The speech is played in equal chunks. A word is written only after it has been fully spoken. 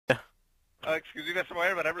Excuse me, Mr.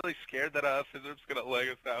 Meyer, but I'm really scared that Scissor's gonna leg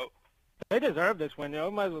us out. They deserve this win, yo.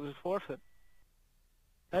 Might as well just forfeit.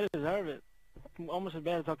 They deserve it. Almost as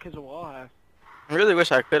bad as our kids will all have. I really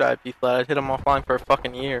wish I could IP flat. I'd hit him offline for a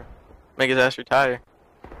fucking year. Make his ass retire.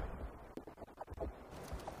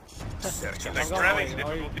 It's like we're having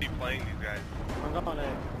difficulty playing these guys. I'm going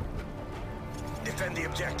A. Defend the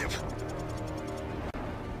objective.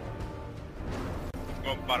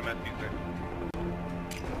 Go bottom SD's there.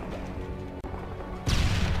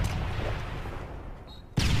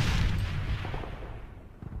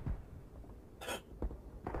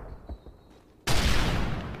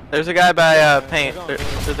 There's a guy by paint.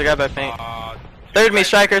 There's a guy by paint. Third me,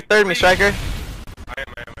 striker. Third me, striker. I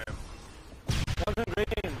am. One's in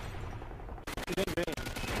green. He's in green.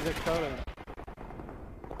 He's like sodas.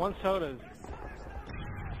 One sodas.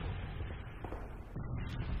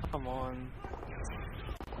 Come on.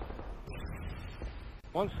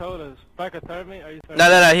 One sodas. Striker third me? Are you third?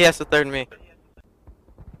 No. He has to third me.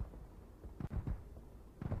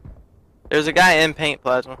 There's a guy in paint,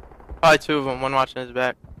 Plasma. Probably two of them. One watching his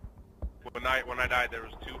back. When I died, there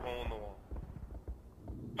was 2 holes in the wall.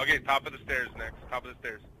 Okay, top of the stairs next. Top of the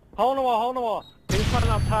stairs. Hole in the wall, hole in the wall. He's running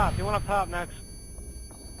up top. He went up top next.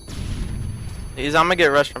 I'm gonna get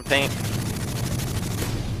rushed from paint.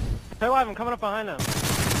 Stay alive, I'm coming up behind him.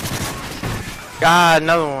 God,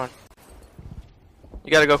 another one.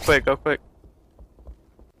 You gotta go quick, go quick.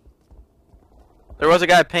 There was a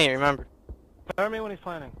guy at paint, remember. Fire me when he's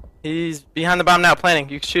planning. He's behind the bomb now, planning.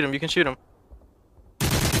 You can shoot him, you can shoot him.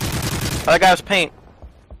 Other guy was paint.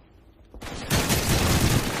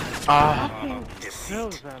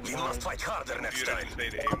 We must fight harder next time. You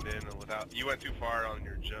stayed aimed in and without. You went too far on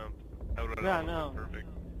your jump. That would have been perfect.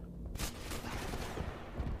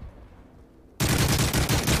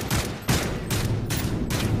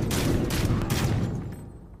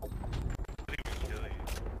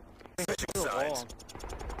 Switching sides.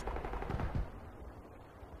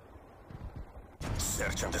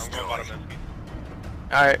 Search and destroy.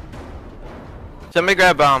 Alright. Somebody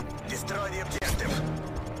grab bomb. Destroy the objective.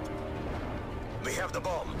 We have the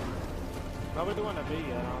bomb. Nobody want to be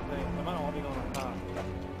yet, I don't think. They might all be going on top.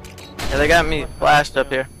 Yeah, they got me flashed up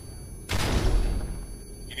here.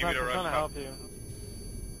 You need me to rush trying to help you.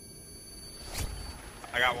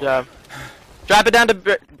 I got one. Good job. Drop it down to...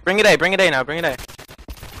 Bring it A now, bring it A.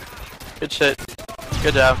 Good shit.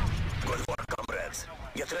 Good job. Good work, comrades.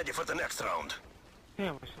 Get ready for the next round.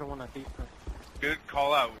 Damn, I should have won that defense. Good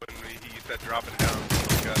call out when he said dropping down.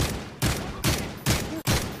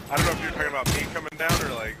 I don't know if you're talking about me coming down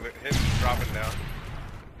or like him dropping down.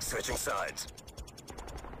 Switching sides.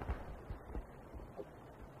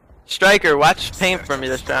 Striker, watch paint for me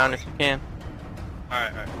this round if you can.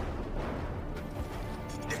 Alright.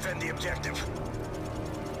 Defend the objective.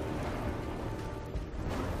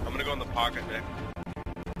 I'm gonna go in the pocket next.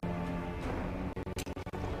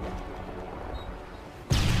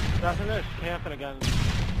 That's in there camping again.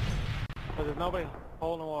 Because there's nobody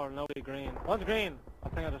hole in the wall, nobody green. One's green. I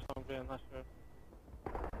think I just saw him green, not sure.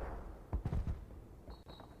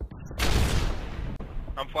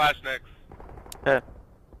 I'm flash next. Yeah.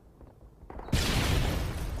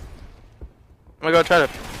 I'm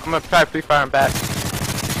gonna try free fire him back.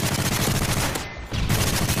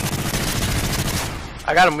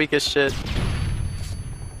 I got him weak as shit.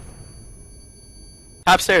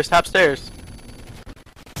 Top stairs.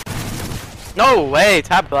 No way,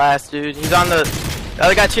 top blast, dude. He's on the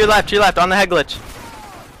other guy to your left, on the head glitch.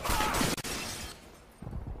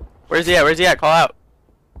 Where's he at? Call out.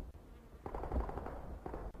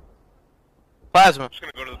 Plasma. I'm just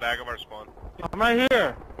gonna go to the back of our spawn. I'm right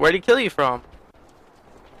here. Where'd he kill you from?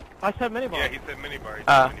 I said minibar. Yeah, he said minibar.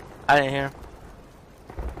 I didn't hear him.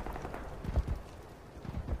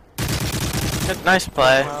 Good, nice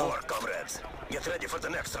play. Good work, comrades. Get ready for the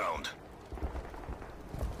next round.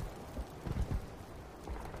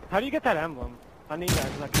 How do you get that emblem? I need that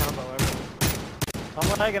because I combo everything.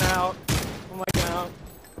 I'm lagging out.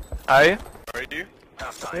 Are you? Are you?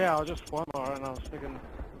 Half time. Yeah, I was just one bar and I was thinking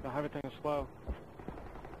that everything is slow.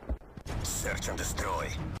 Search and destroy.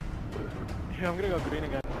 Yeah, I'm gonna go green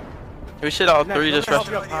again. We should all Next, three just rush.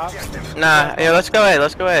 Destroy the objective. Nah, yeah, let's go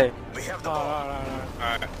A. We have the bomb.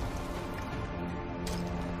 Alright.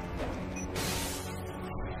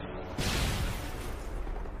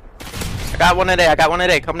 I got one at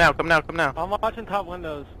A. Come now. I'm watching top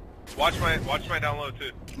windows. Watch my down low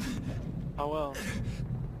too. I will.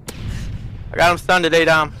 I got him stunned at A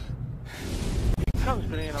down. Comes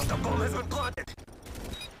green. The bomb has been planted.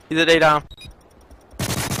 He's at A down.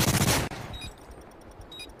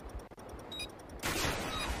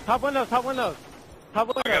 Top windows. Top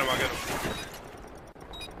I'll window. get him, I'll get him.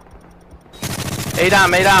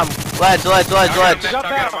 A-dom. Ledge. I'll get him, Jump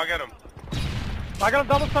Next, out. I'll get him. I got him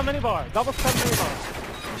double stun minibar. Double stun minibar.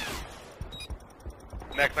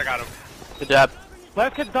 Next, I got him. Good job.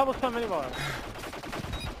 Last kid's double stun minibar.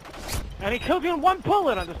 And he killed you in one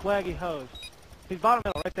bullet on this laggy hose. He's bottom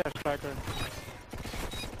middle, right there, Striker.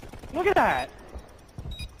 Look at that.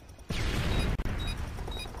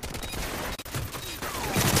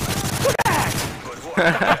 Look at that. Good work.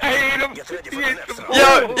 I hate him! Get ready for He the hates next the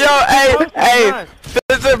round. ball. Hey,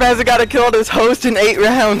 Fizzerp hasn't got a kill on his host in 8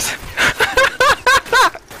 rounds.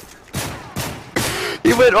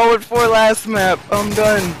 He went 0-4 last map. I'm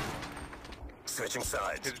done. Switching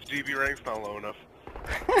sides. His GB rank's not low enough.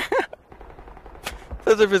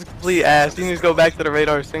 Fizzerp is complete ass. He needs to go back to the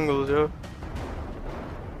radar singles, yo.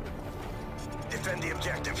 Defend the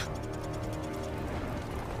objective.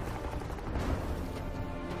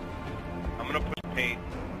 I'm gonna push paint.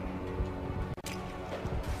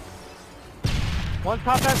 One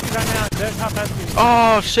top SC right now. There's top SC.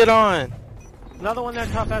 Oh, shit on. Another one there,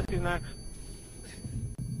 top SC next.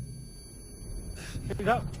 He's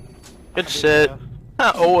up. Good shit.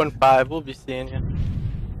 0-5. We'll be seeing you.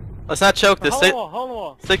 Let's not choke this. Hold the wall, hold the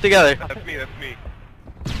wall. Stick together. That's me, that's me.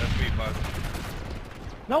 That's me, bud.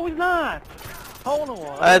 No, he's not. Hold the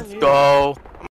wall. Let's go.